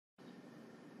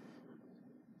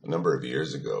A number of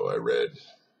years ago, I read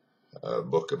a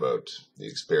book about the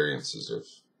experiences of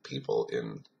people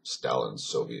in Stalin's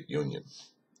Soviet Union.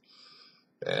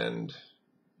 And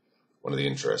one of the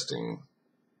interesting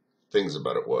things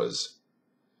about it was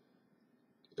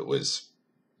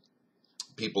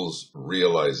people's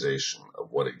realization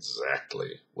of what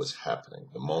exactly was happening.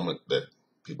 The moment that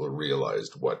people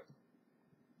realized what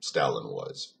Stalin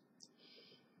was,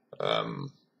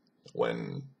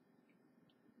 when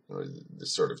the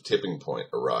sort of tipping point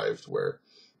arrived where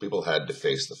people had to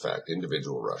face the fact,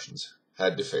 individual Russians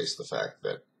had to face the fact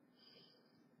that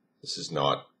this is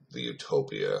not the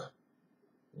utopia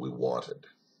we wanted.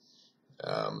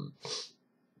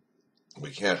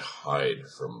 We can't hide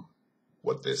from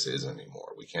what this is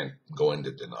anymore. We can't go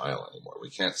into denial anymore. We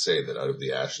can't say that out of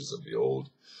the ashes of the old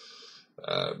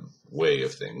way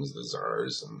of things, the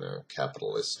czars and the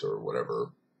capitalist or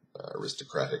whatever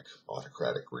aristocratic,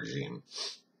 autocratic regime,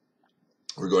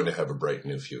 we're going to have a bright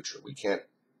new future. We can't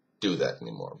do that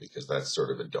anymore because that's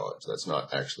sort of a dodge. That's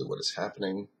not actually what is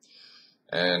happening.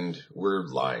 And we're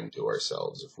lying to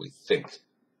ourselves if we think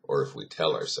or if we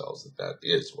tell ourselves that that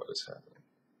is what is happening.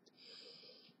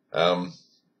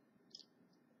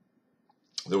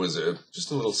 There was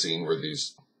just a little scene where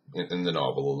in the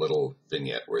novel, a little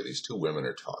vignette where these two women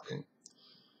are talking.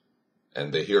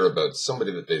 And they hear about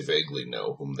somebody that they vaguely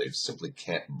know, whom they simply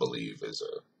can't believe is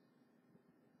a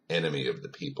enemy of the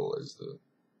people, as the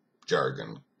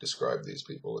jargon described these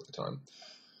people at the time.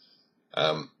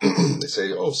 They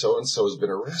say, oh, so-and-so has been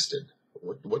arrested.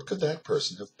 What could that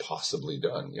person have possibly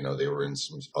done? You know, they were in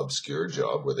some obscure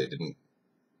job where they didn't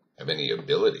have any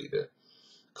ability to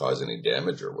cause any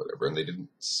damage or whatever, and they didn't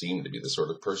seem to be the sort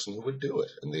of person who would do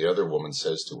it. And the other woman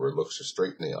says to her, looks her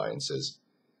straight in the eye and says,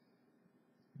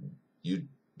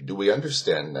 do we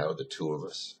understand now, the two of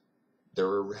us? They're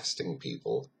arresting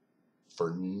people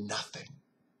for nothing.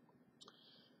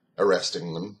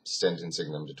 Arresting them,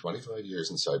 sentencing them to 25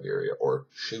 years in Siberia, or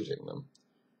shooting them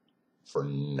for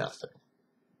nothing.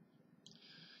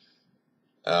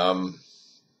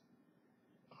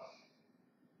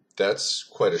 That's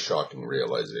quite a shocking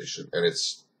realization. And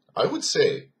I would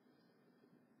say,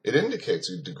 it indicates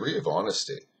a degree of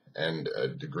honesty and a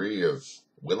degree of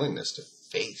willingness to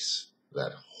face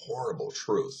that horrible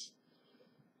truth,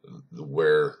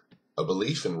 where a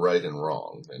belief in right and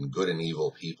wrong and good and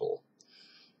evil people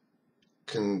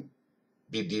can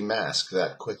be demasked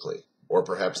that quickly. Or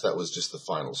perhaps that was just the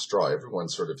final straw. Everyone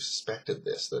sort of suspected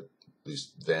this, that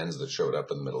these vans that showed up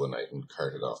in the middle of the night and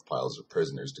carted off piles of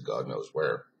prisoners to God knows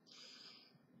where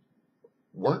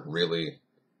weren't really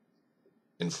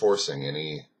enforcing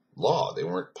any law. They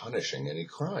weren't punishing any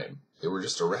crime. They were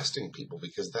just arresting people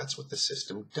because that's what the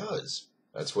system does.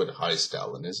 That's what high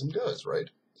Stalinism does, right?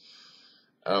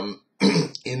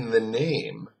 In the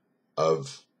name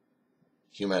of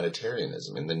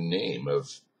humanitarianism, in the name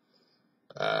of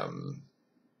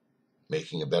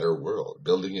making a better world,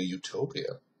 building a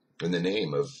utopia, in the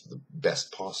name of the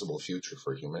best possible future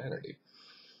for humanity.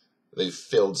 They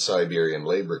filled Siberian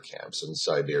labor camps and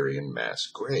Siberian mass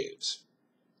graves.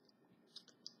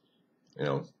 You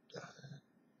know,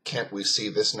 can't we see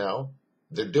this now?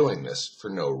 They're doing this for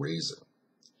no reason.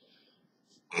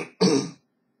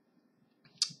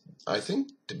 I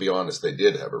think, to be honest, they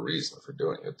did have a reason for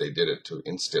doing it. They did it to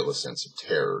instill a sense of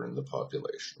terror in the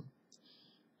population,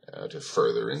 to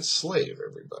further enslave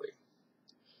everybody.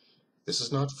 This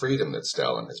is not freedom that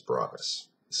Stalin has brought us.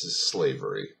 This is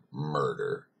slavery,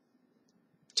 murder,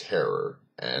 terror,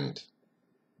 and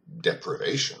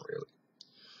deprivation, really.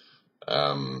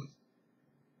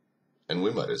 And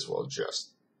we might as well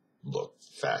just look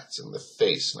facts in the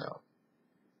face now.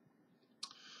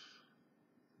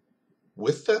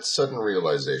 With that sudden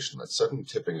realization, that sudden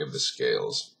tipping of the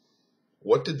scales,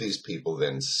 what did these people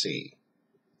then see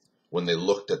when they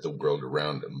looked at the world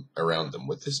around them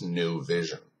with this new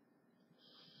vision?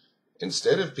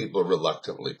 Instead of people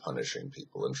reluctantly punishing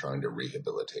people and trying to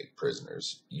rehabilitate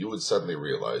prisoners, you would suddenly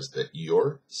realize that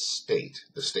your state,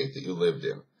 the state that you lived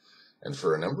in, and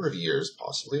for a number of years,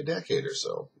 possibly a decade or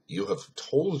so, you have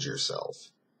told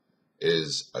yourself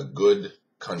is a good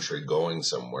country going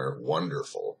somewhere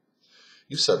wonderful.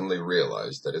 You suddenly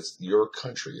realize that your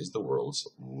country is the world's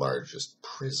largest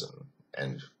prison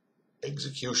and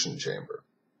execution chamber.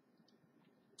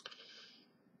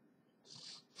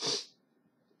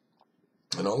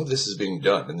 And all of this is being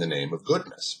done in the name of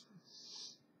goodness.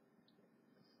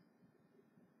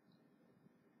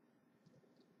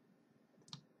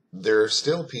 There are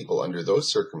still people under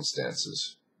those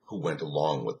circumstances who went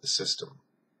along with the system.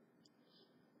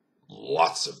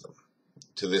 Lots of them.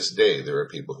 To this day, there are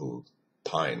people who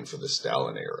pine for the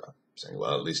Stalin era, saying,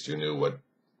 well, at least you knew what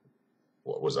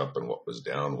what was up and what was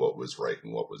down, what was right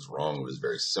and what was wrong. It was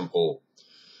very simple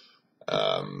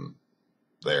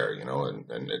there,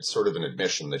 and it's sort of an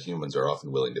admission that humans are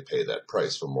often willing to pay that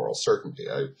price for moral certainty.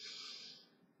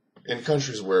 In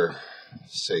countries where,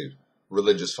 say,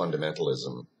 religious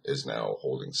fundamentalism is now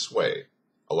holding sway,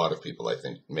 a lot of people, I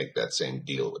think, make that same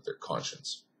deal with their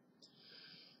conscience.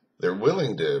 They're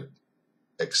willing to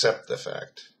accept the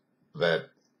fact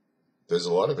that there's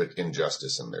a lot of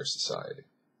injustice in their society.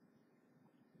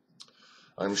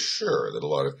 I'm sure that a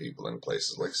lot of people in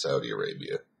places like Saudi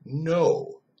Arabia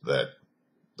know that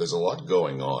there's a lot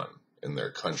going on in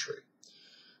their country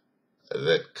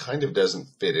that kind of doesn't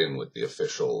fit in with the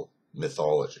official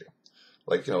mythology.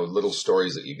 Like, little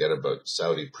stories that you get about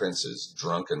Saudi princes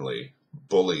drunkenly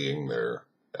bullying their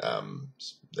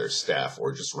staff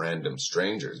or just random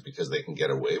strangers because they can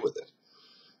get away with it.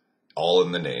 All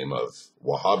in the name of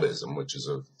Wahhabism, which is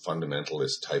a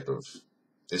fundamentalist type of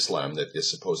Islam that is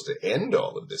supposed to end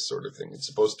all of this sort of thing. It's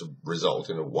supposed to result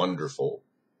in a wonderful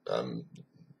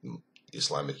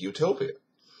Islamic utopia.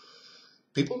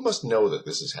 People must know that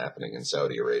this is happening in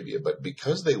Saudi Arabia, but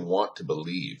because they want to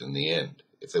believe in the end,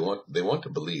 if they want to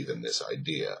believe in this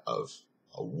idea of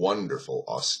a wonderful,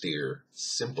 austere,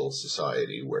 simple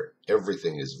society where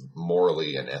everything is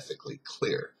morally and ethically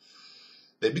clear,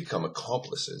 they become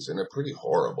accomplices in a pretty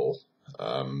horrible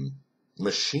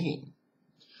machine.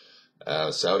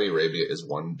 Saudi Arabia is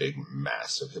one big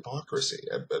mass of hypocrisy.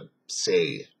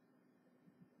 Say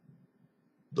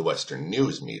the Western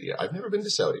news media. I've never been to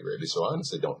Saudi Arabia, so I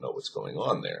honestly don't know what's going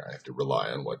on there. I have to rely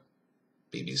on what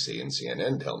BBC and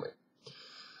CNN tell me.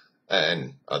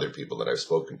 And other people that I've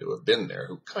spoken to have been there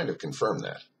who kind of confirm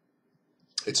that.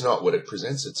 It's not what it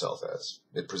presents itself as.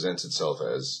 It presents itself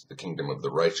as the kingdom of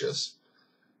the righteous,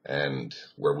 and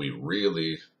where we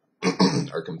really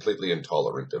are completely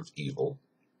intolerant of evil,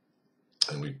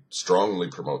 and we strongly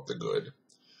promote the good,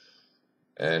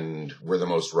 and we're the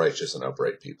most righteous and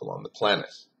upright people on the planet.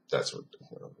 That's what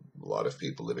a lot of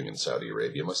people living in Saudi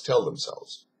Arabia must tell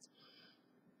themselves.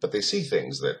 But they see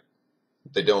things that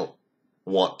they don't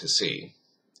want to see,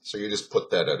 so you just put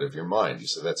that out of your mind. You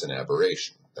say that's an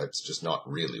aberration. That's just not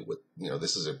really what,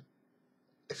 this is an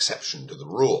exception to the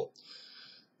rule.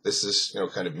 This is,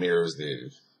 kind of mirrors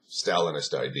the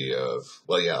Stalinist idea of,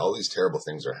 well, yeah, all these terrible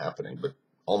things are happening, but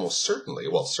certainly,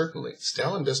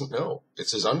 Stalin doesn't know.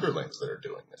 It's his underlings that are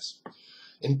doing this.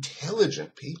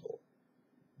 Intelligent people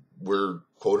were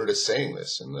quoted as saying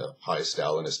this in the high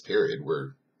Stalinist period,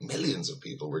 where millions of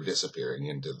people were disappearing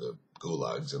into the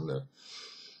gulags and the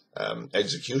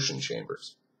execution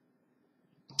chambers.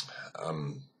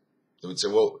 They would say,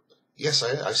 well, yes,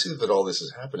 I see that all this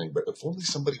is happening, but if only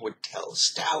somebody would tell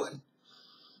Stalin.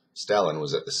 Stalin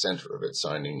was at the center of it,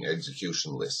 signing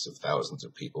execution lists of thousands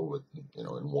of people with,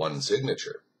 in one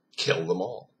signature. Kill them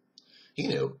all. He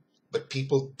knew, but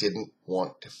people didn't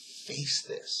want to face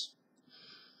this.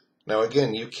 Now,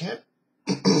 again, you can't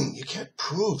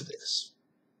prove this.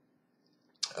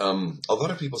 A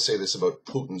lot of people say this about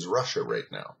Putin's Russia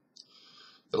right now.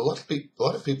 That a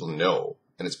lot of people know,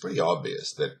 and it's pretty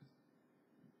obvious, that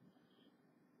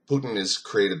Putin has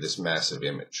created this massive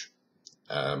image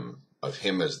of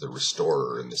him as the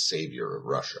restorer and the savior of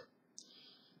Russia.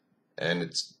 And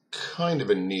it's kind of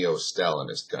a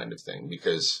neo-Stalinist kind of thing,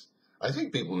 because I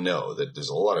think people know that there's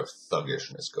a lot of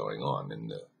thuggishness going on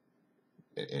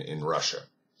in Russia.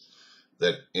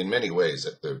 That in many ways,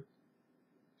 at the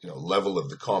level of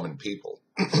the common people,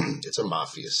 it's a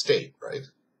mafia state, right?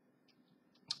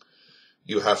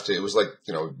 It was like,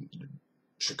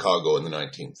 Chicago in the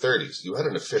 1930s. You had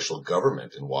an official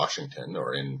government in Washington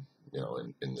or in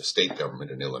the state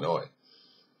government in Illinois.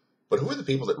 But who were the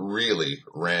people that really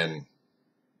ran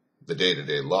the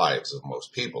day-to-day lives of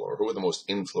most people, or who were the most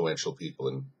influential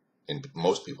people in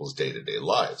most people's day-to-day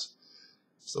lives?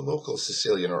 It's the local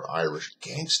Sicilian or Irish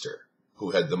gangster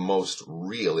who had the most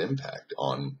real impact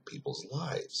on people's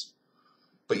lives.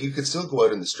 But you could still go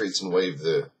out in the streets and wave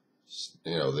the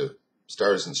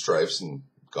stars and stripes and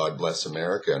God bless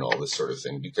America and all this sort of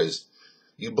thing, because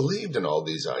you believed in all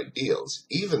these ideals,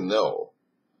 even though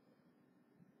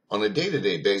on a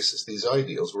day-to-day basis, these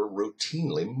ideals were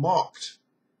routinely mocked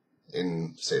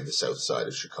in, say, the south side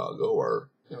of Chicago or,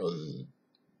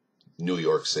 New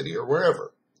York City or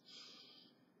wherever.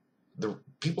 The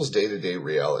people's day-to-day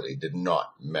reality did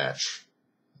not match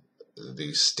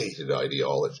the stated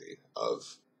ideology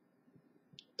of,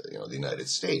 the United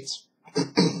States.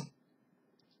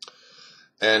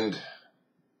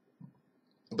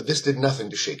 But this did nothing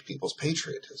to shake people's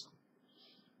patriotism.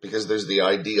 Because there's the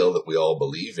ideal that we all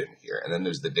believe in here, and then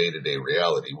there's the day-to-day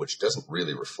reality, which doesn't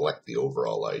really reflect the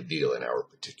overall ideal in our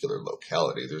particular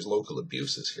locality. There's local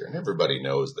abuses here, and everybody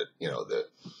knows that,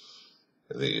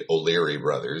 the O'Leary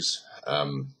brothers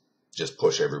just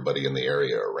push everybody in the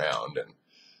area around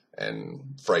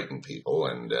and frighten people,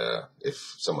 and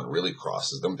if someone really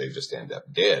crosses them, they just end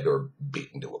up dead or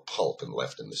beaten to a pulp and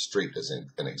left in the street as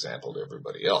an example to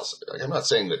everybody else. I'm not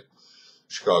saying that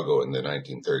Chicago in the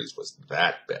 1930s was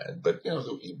that bad, but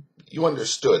you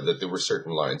understood that there were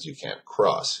certain lines you can't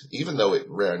cross, even though it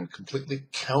ran completely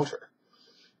counter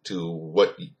to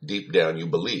what deep down you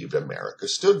believed America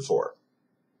stood for.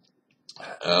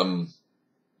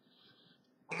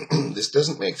 This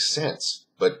doesn't make sense,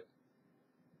 but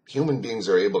human beings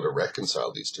are able to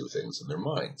reconcile these two things in their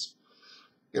minds.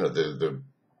 The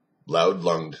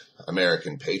loud-lunged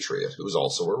American patriot who is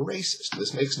also a racist.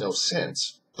 This makes no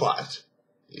sense, but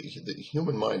the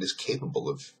human mind is capable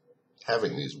of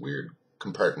having these weird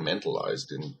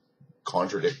compartmentalized and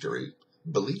contradictory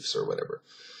beliefs or whatever.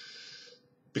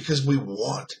 Because we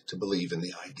want to believe in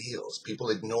the ideals. People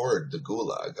ignored the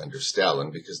Gulag under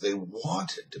Stalin because they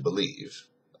wanted to believe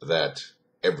that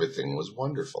everything was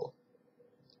wonderful.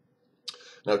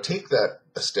 Now take that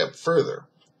a step further.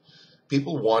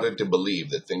 People wanted to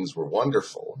believe that things were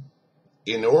wonderful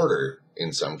in order,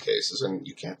 in some cases, and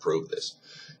you can't prove this,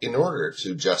 in order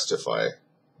to justify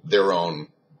their own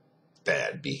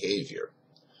bad behavior.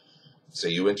 Say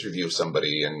you interview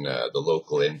somebody in the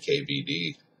local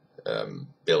NKVD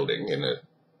building in a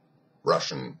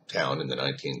Russian town in the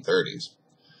 1930s.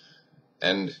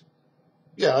 And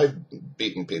yeah, I've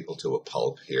beaten people to a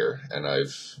pulp here, and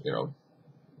I've,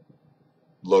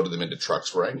 loaded them into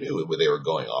trucks where I knew they were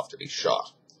going off to be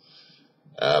shot.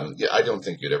 I don't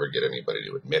think you'd ever get anybody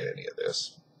to admit any of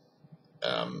this.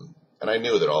 And I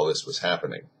knew that all this was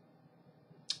happening.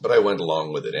 But I went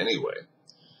along with it anyway.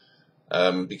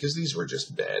 Because these were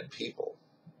just bad people.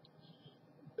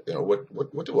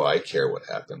 What do I care what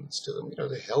happens to them?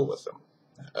 The hell with them.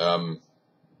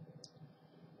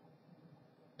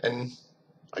 And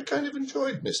I kind of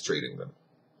enjoyed mistreating them.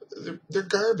 They're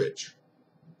garbage.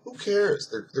 Who cares?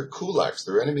 They're kulaks.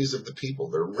 They're enemies of the people.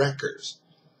 They're wreckers.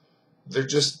 They're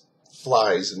just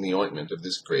flies in the ointment of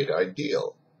this great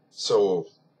ideal. So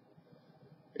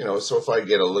if I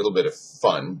get a little bit of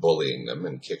fun bullying them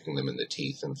and kicking them in the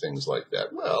teeth and things like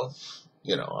that, well,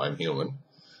 I'm human.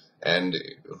 And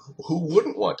who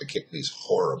wouldn't want to kick these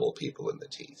horrible people in the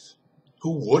teeth?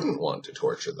 Who wouldn't want to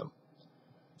torture them?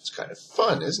 It's kind of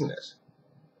fun, isn't it?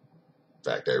 In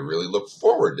fact, I really look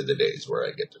forward to the days where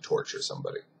I get to torture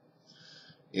somebody.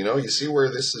 You see where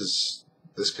this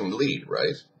can lead,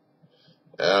 right?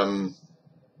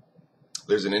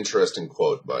 There's an interesting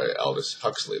quote by Aldous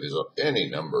Huxley. There's any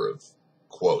number of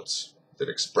quotes that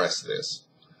express this.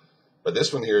 But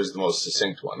this one here is the most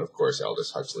succinct one. Of course,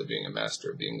 Aldous Huxley, being a master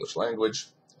of the English language,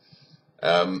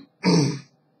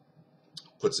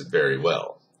 puts it very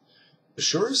well. The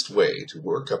surest way to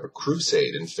work up a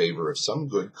crusade in favor of some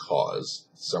good cause,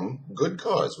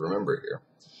 remember here,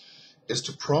 is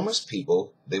to promise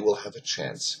people they will have a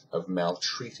chance of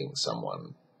maltreating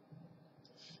someone.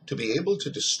 To be able to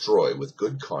destroy with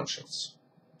good conscience,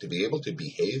 to be able to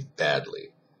behave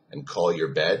badly and call your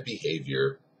bad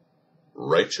behavior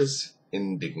righteous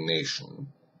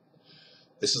indignation,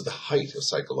 this is the height of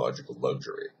psychological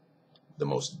luxury, the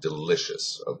most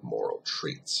delicious of moral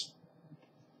treats.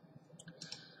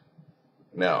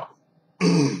 Now,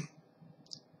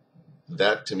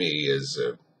 that to me is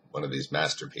one of these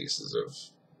masterpieces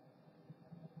of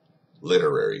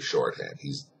literary shorthand.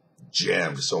 He's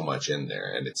jammed so much in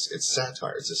there, and it's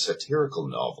satire. It's a satirical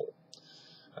novel,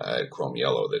 Chrome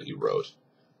Yellow, that he wrote,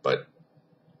 but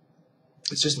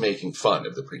it's just making fun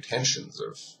of the pretensions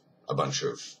of a bunch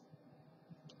of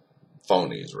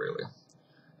phonies, really.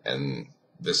 And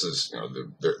this is,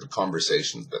 the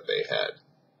conversations that they had.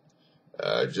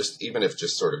 Even if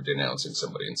just sort of denouncing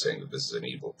somebody and saying that this is an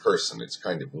evil person, it's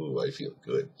kind of, ooh, I feel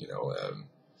good, You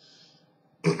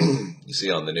see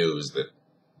on the news that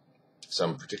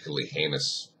some particularly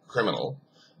heinous criminal,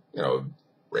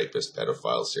 rapist,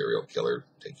 pedophile, serial killer,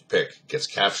 take your pick, gets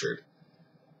captured.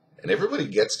 And everybody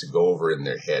gets to go over in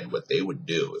their head what they would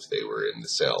do if they were in the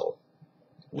cell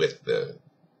with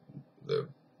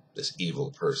this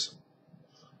evil person.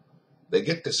 They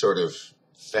get to sort of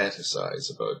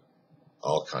fantasize about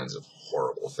all kinds of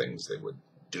horrible things they would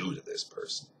do to this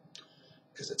person,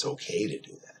 because it's okay to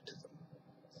do that to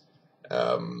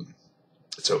them.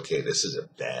 It's okay. This is a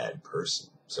bad person,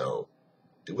 so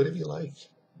do whatever you like.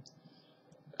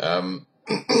 And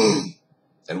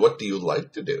what do you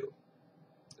like to do?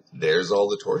 There's all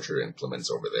the torture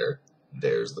implements over there.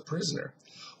 there's the prisoner.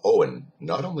 Oh, and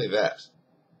not only that,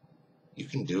 you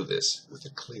can do this with a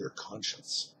clear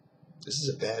conscience. This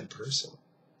is a bad person.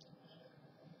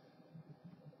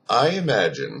 I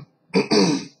imagine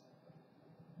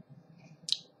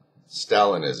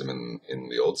Stalinism in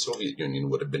the old Soviet Union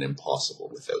would have been impossible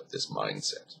without this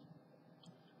mindset,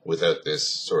 without this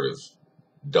sort of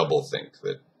doublethink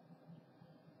that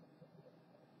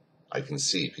I can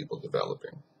see people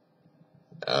developing.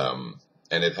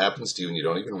 And it happens to you and you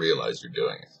don't even realize you're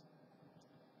doing it.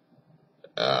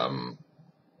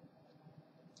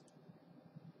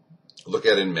 Look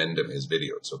at in Mendham, his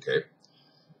videos, okay?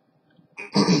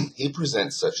 He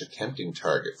presents such a tempting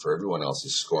target for everyone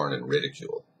else's scorn and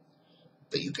ridicule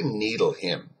that you can needle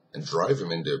him and drive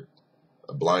him into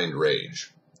a blind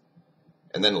rage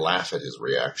and then laugh at his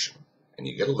reaction. And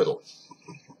you get a little,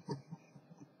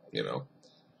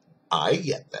 I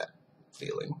get that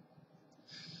feeling.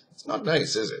 It's not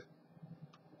nice, is it?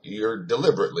 You're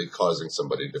deliberately causing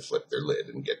somebody to flip their lid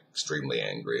and get extremely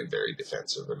angry and very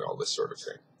defensive and all this sort of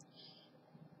thing.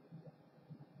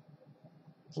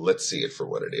 Let's see it for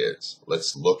what it is.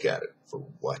 Let's look at it for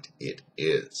what it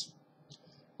is.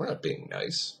 We're not being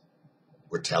nice.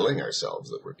 We're telling ourselves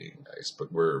that we're being nice,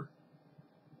 but we're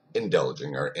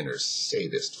indulging our inner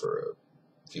sadist for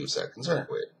a few seconds, aren't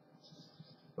we?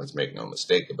 Let's make no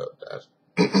mistake about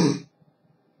that.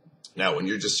 Now, when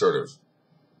you're just sort of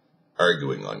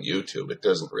arguing on YouTube, it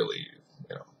doesn't really,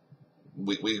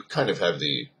 we kind of have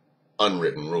the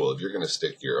unwritten rule. If you're going to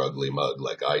stick your ugly mug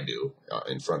like I do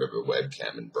in front of a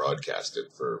webcam and broadcast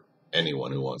it for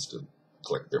anyone who wants to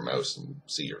click their mouse and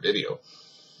see your video,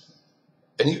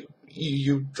 and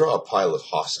you draw a pile of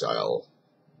hostile,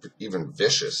 even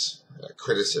vicious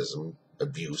criticism,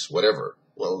 abuse, whatever.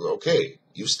 Well, okay,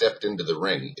 you stepped into the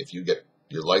ring. If you get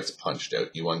your lights punched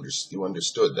out, you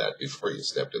understood that before you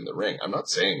stepped in the ring. I'm not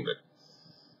saying that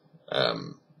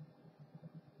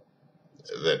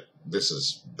that this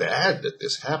is bad that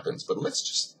this happens, but let's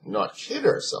just not kid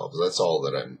ourselves. That's all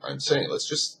that I'm saying. Let's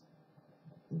just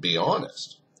be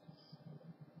honest.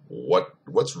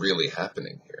 What's really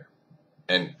happening here?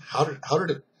 And how did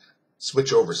it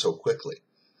switch over so quickly?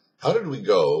 How did we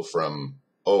go from,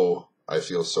 oh, I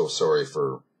feel so sorry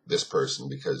for this person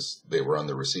because they were on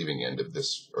the receiving end of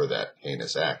this or that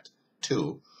heinous act,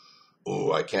 to,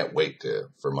 oh, I can't wait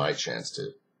for my chance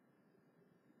to,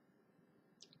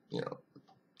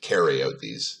 carry out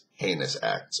these heinous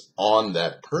acts on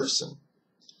that person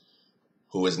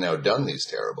who has now done these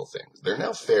terrible things. They're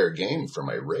now fair game for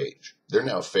my rage. They're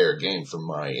now fair game for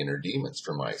my inner demons,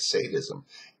 for my sadism.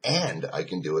 And I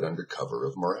can do it under cover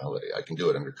of morality. I can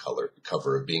do it under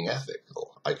cover of being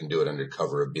ethical. I can do it under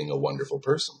cover of being a wonderful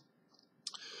person.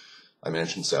 I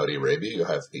mentioned Saudi Arabia. You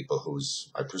have people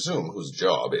I presume whose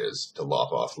job is to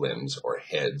lop off limbs or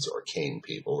heads or cane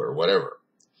people or whatever.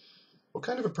 What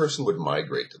kind of a person would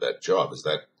migrate to that job? Is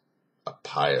that a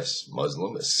pious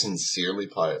Muslim, a sincerely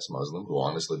pious Muslim who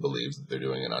honestly believes that they're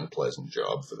doing an unpleasant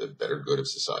job for the better good of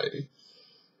society?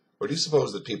 Or do you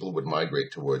suppose that people would migrate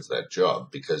towards that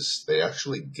job because they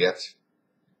actually get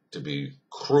to be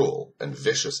cruel and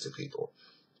vicious to people,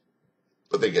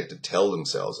 but they get to tell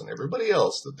themselves and everybody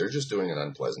else that they're just doing an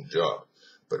unpleasant job,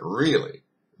 but really,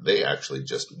 they actually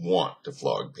just want to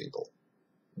flog people.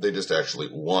 They just actually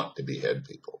want to behead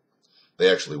people. They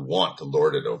actually want to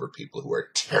lord it over people who are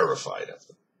terrified of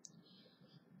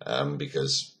them.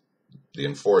 Because the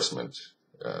enforcement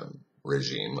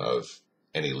regime of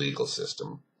any legal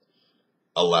system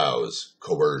allows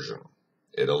coercion.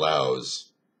 It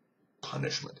allows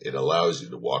punishment. It allows you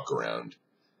to walk around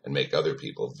and make other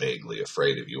people vaguely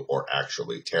afraid of you or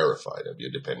actually terrified of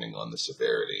you, depending on the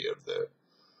severity of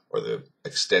the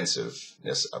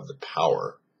extensiveness of the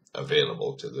power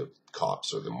available to the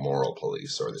cops or the moral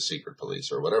police or the secret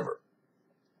police or whatever.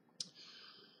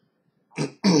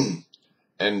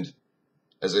 And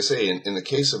as I say, in the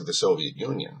case of the Soviet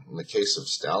Union, in the case of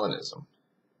Stalinism,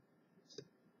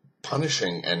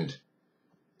 punishing and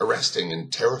arresting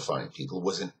and terrifying people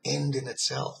was an end in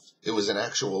itself. It was an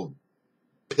actual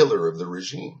pillar of the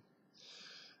regime.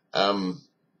 The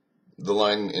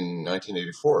line in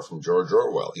 1984 from George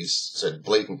Orwell, he said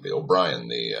blatantly, O'Brien,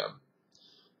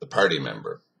 the party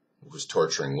member who was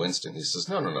torturing Winston, he says,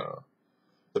 no.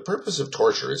 The purpose of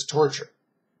torture is torture.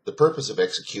 The purpose of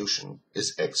execution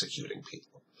is executing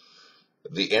people.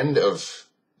 The end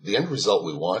result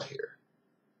we want here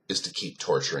is to keep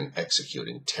torturing,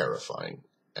 executing, terrifying,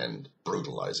 and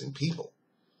brutalizing people.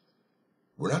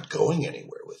 We're not going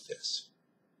anywhere with this.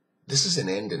 This is an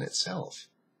end in itself.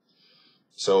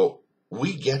 So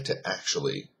we get to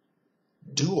actually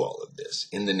do all of this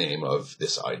in the name of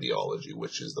this ideology,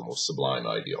 which is the most sublime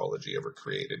ideology ever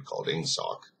created, called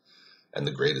INGSOC, and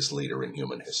the greatest leader in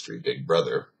human history, Big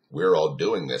Brother. We're all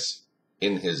doing this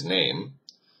in his name,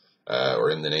 or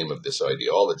in the name of this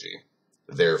ideology.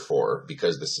 Therefore,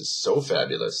 because this is so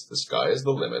fabulous, the sky is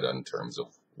the limit in terms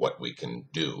of what we can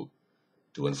do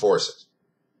to enforce it.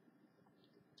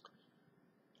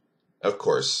 Of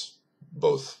course,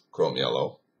 both Chrome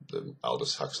Yellow, the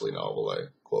Aldous Huxley novel I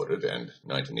quoted, and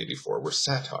 1984 were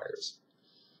satires.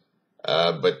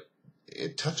 But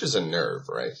it touches a nerve,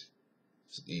 right?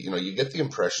 You get the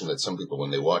impression that some people,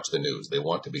 when they watch the news, they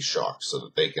want to be shocked so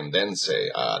that they can then say,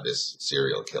 this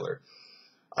serial killer,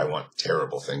 I want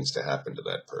terrible things to happen to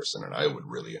that person, and I would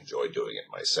really enjoy doing it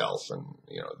myself, and,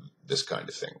 this kind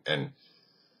of thing. And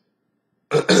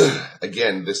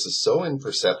again, this is so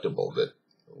imperceptible that,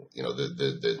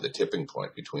 the tipping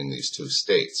point between these two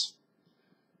states,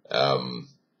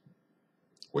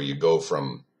 where you go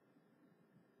from,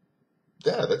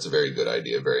 yeah, that's a very good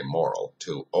idea, very moral,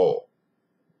 to,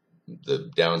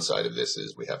 the downside of this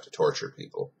is we have to torture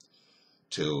people,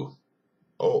 to,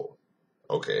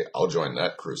 okay, I'll join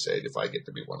that crusade if I get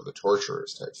to be one of the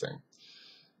torturers type thing.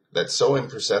 That's so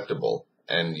imperceptible,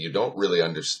 and you don't really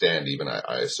understand, even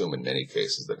I assume in many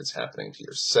cases, that it's happening to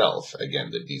yourself. Again,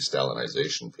 the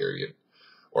de-Stalinization period,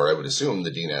 or I would assume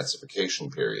the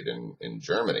denazification period in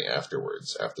Germany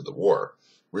afterwards, after the war,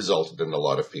 resulted in a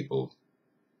lot of people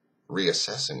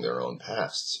reassessing their own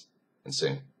pasts and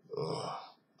saying,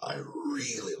 I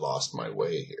really lost my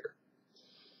way here.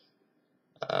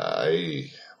 Wow,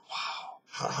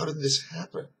 how did this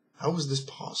happen? How was this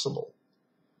possible?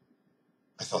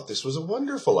 I thought this was a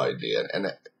wonderful idea, and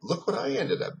look what I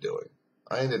ended up doing.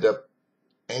 I ended up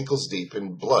ankles deep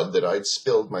in blood that I'd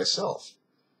spilled myself.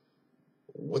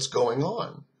 What's going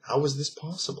on? How was this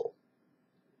possible?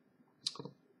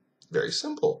 Very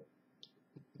simple.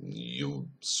 You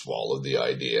swallowed the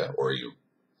idea, or you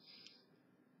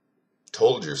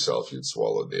told yourself you'd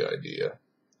swallowed the idea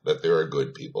that there are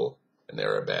good people and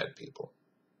there are bad people.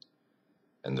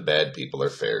 And the bad people are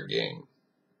fair game.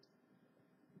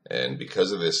 And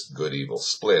because of this good-evil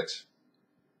split,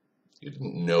 you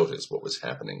didn't notice what was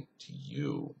happening to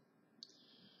you.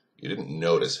 You didn't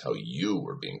notice how you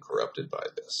were being corrupted by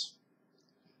this.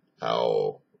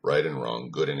 How right and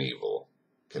wrong, good and evil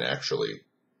can actually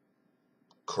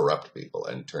corrupt people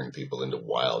and turn people into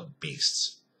wild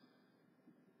beasts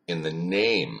in the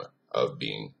name of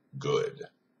being good.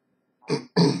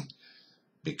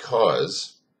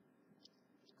 Because,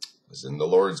 as in the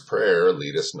Lord's Prayer,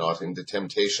 lead us not into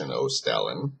temptation, O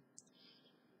Stalin.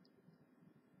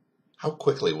 How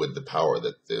quickly would the power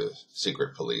that the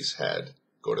secret police had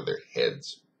go to their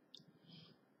heads?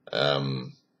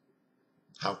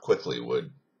 How quickly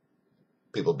would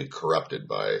people be corrupted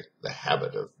by the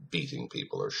habit of beating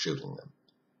people or shooting them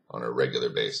on a regular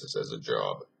basis as a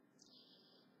job?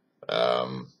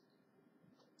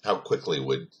 How quickly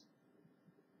would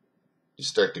you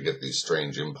start to get these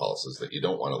strange impulses that you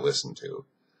don't want to listen to,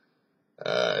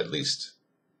 at least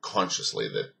consciously,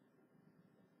 that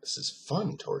this is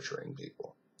fun torturing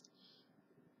people.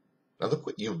 Now look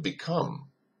what you've become.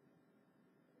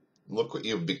 Look what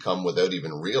you've become without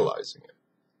even realizing it.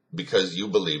 Because you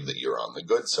believe that you're on the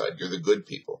good side. You're the good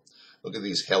people. Look at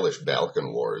these hellish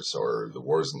Balkan wars or the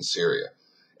wars in Syria.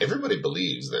 Everybody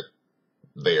believes that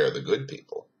they are the good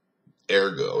people.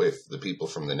 Ergo, if the people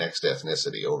from the next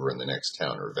ethnicity over in the next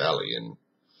town or valley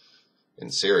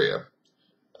in Syria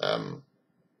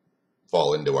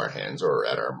fall into our hands or are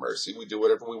at our mercy, we do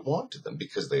whatever we want to them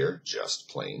because they are just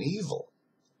plain evil.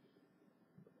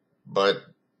 But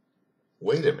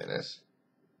wait a minute.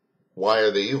 Why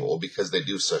are they evil? Because they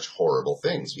do such horrible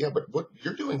things. Yeah, but what,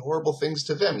 you're doing horrible things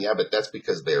to them. Yeah, but that's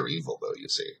because they're evil, though, you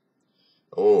see.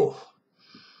 Oh,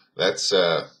 that's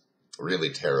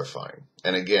really terrifying.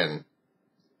 And again,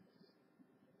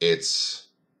 it's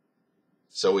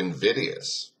so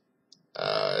invidious.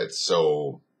 It's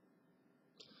so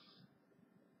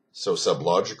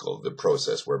sublogical, the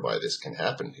process whereby this can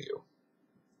happen to you.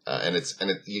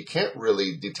 You can't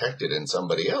really detect it in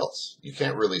somebody else. You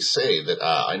can't really say that,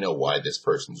 I know why this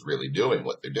person's really doing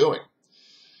what they're doing.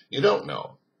 You don't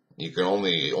know. You can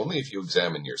only if you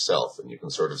examine yourself, and you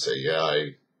can sort of say, yeah,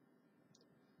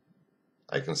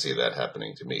 I can see that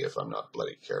happening to me if I'm not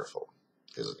bloody careful.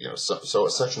 Because, so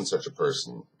such and such a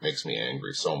person makes me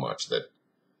angry so much that,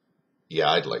 yeah,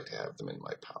 I'd like to have them in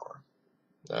my power.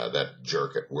 That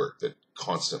jerk at work that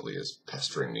constantly is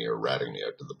pestering me or ratting me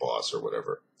out to the boss or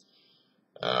whatever.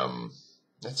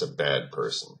 That's a bad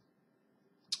person.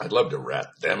 I'd love to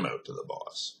rat them out to the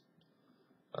boss.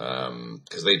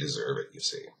 Because they deserve it, you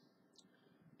see.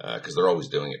 because they're always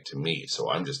doing it to me. So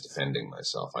I'm just defending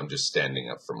myself. I'm just standing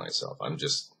up for myself. I'm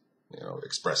just,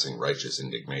 expressing righteous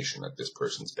indignation at this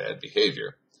person's bad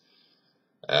behavior.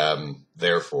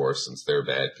 Therefore, since they're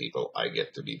bad people, I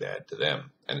get to be bad to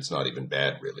them. And it's not even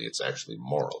bad, really. It's actually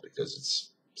moral, because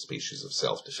it's a species of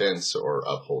self-defense or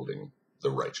upholding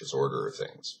the righteous order of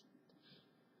things.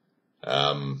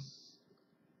 I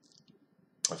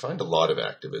find a lot of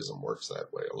activism works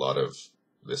that way. A lot of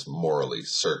this morally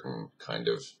certain kind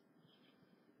of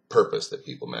purpose that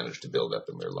people manage to build up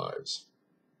in their lives.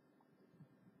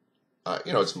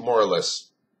 It's more or less,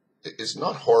 it's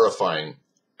not horrifying.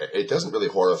 It doesn't really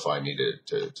horrify me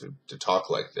to talk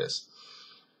like this.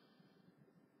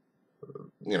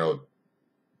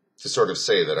 To sort of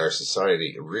say that our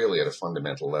society really at a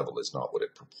fundamental level is not what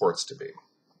it purports to be.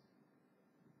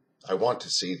 I want to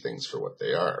see things for what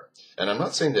they are. And I'm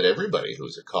not saying that everybody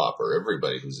who's a cop or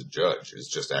everybody who's a judge is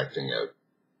just acting out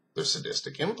their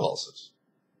sadistic impulses.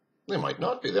 They might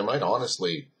not be. They might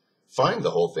honestly find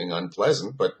the whole thing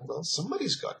unpleasant, but, well,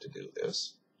 somebody's got to do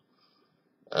this.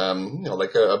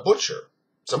 Like a butcher.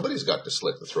 Somebody's got to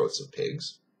slit the throats of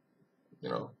pigs.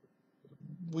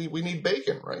 We need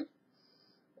bacon, right?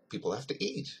 People have to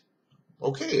eat.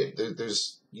 Okay,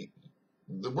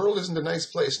 the world isn't a nice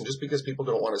place, and just because people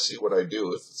don't want to see what I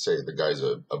do, if, say, the guy's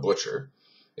a butcher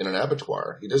in an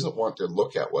abattoir, he doesn't want to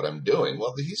look at what I'm doing,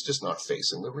 well, he's just not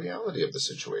facing the reality of the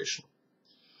situation.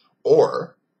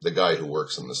 Or the guy who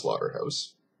works in the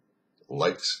slaughterhouse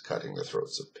likes cutting the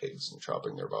throats of pigs and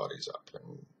chopping their bodies up,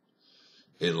 and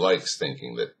he likes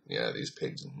thinking that, yeah, these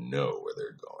pigs know where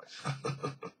they're going.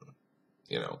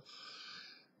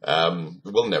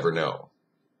 We'll never know.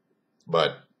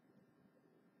 But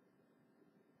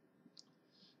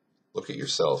look at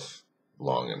yourself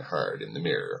long and hard in the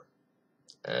mirror,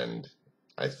 and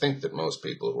I think that most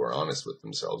people who are honest with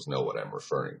themselves know what I'm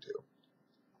referring to.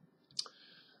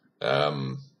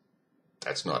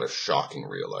 That's not a shocking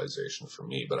realization for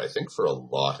me, but I think for a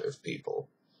lot of people,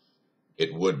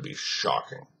 it would be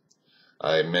shocking.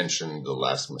 I mentioned The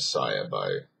Last Messiah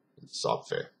by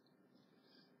Sopfe.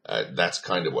 That's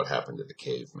kind of what happened to the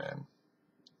caveman.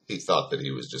 He thought that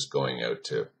he was just going out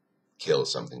to kill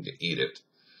something to eat it,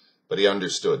 but he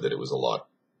understood that it was a lot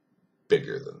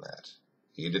bigger than that.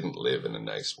 He didn't live in a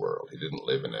nice world. He didn't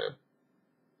live in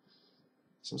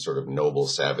some sort of noble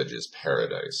savage's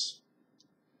paradise.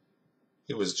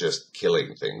 He was just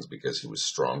killing things because he was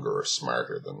stronger or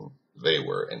smarter than they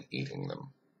were and eating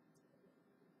them.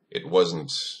 He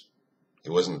wasn't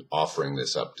offering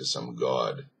this up to some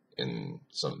god in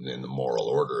the moral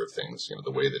order of things,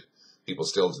 the way that people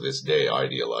still to this day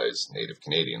idealize Native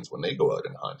Canadians when they go out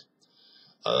and hunt.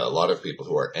 A lot of people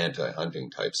who are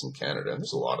anti-hunting types in Canada, and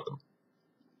there's a lot of them,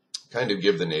 kind of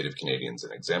give the Native Canadians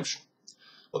an exemption.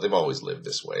 Well, they've always lived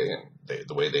this way, and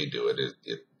the way they do it,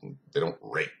 they don't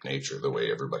rape nature the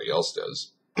way everybody else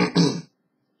does.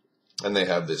 And they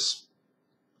have this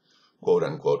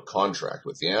quote-unquote contract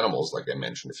with the animals, like I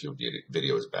mentioned a few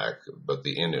videos back, about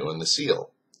the Innu and the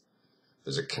seal.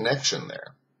 There's a connection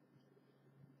there.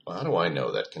 Well, how do I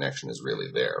know that connection is really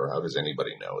there? Or how does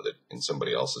anybody know that in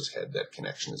somebody else's head that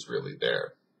connection is really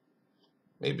there?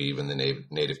 Maybe even the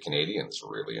Native Canadians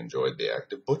really enjoyed the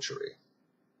act of butchery.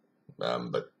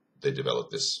 But they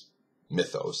developed this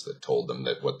mythos that told them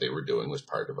that what they were doing was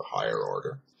part of a higher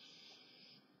order.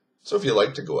 So if you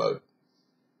like to go out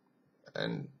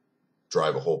and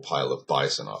drive a whole pile of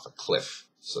bison off a cliff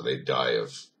so they die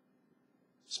of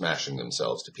smashing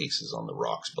themselves to pieces on the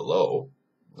rocks below,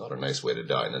 not a nice way to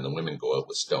die. And then the women go out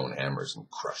with stone hammers and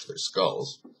crush their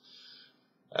skulls.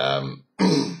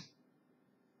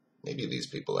 Maybe these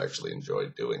people actually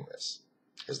enjoyed doing this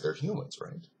because they're humans,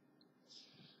 right?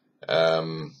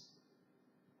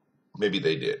 Maybe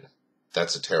they did.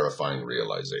 That's a terrifying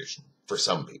realization for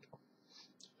some people.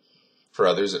 For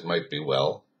others, it might be,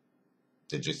 well,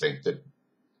 did you think that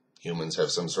humans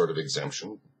have some sort of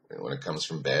exemption when it comes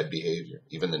from bad behavior?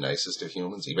 Even the nicest of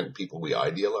humans, even people we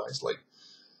idealize, like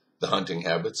the hunting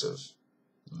habits of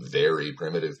very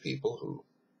primitive people who,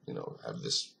 have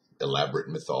this elaborate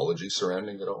mythology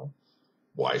surrounding it all.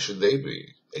 Why should they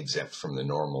be exempt from the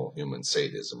normal human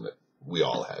sadism that we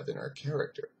all have in our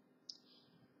character?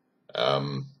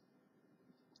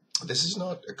 This is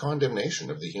not a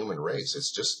condemnation of the human race.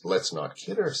 It's just, let's not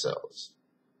kid ourselves.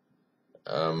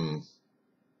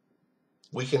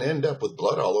 We can end up with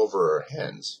blood all over our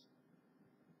hands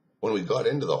when we got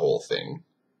into the whole thing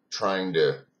trying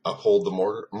to uphold the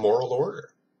moral order.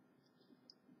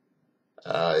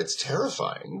 It's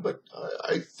terrifying, but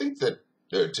I think that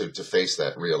to face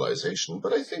that realization,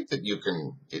 but I think that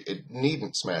it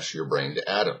needn't smash your brain to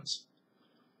atoms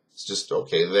It's just,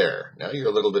 okay, there. Now you're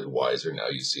a little bit wiser. Now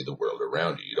you see the world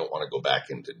around you. You don't want to go back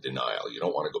into denial. You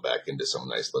don't want to go back into some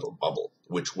nice little bubble,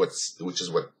 which is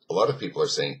what a lot of people are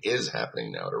saying is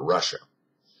happening now to Russia.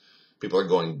 People are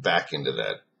going back into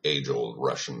that age-old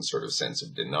Russian sort of sense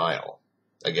of denial.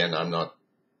 Again, I'm not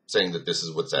saying that this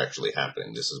is what's actually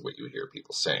happening. This is what you hear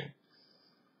people saying.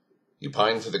 You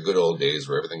pine for the good old days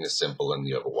where everything is simple and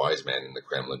you have a wise man in the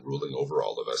Kremlin ruling over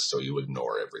all of us, so you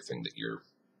ignore everything that your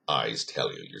eyes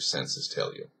tell you, your senses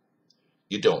tell you.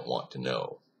 You don't want to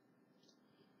know.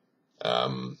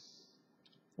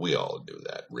 We all do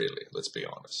that, really, let's be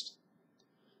honest.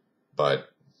 But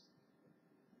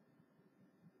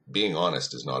being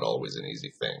honest is not always an easy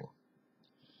thing.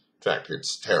 In fact,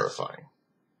 it's terrifying.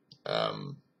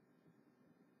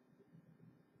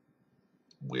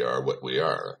 We are what we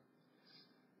are.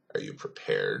 Are you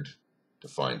prepared to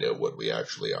find out what we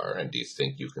actually are? And do you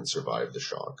think you can survive the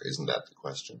shock? Isn't that the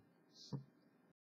question?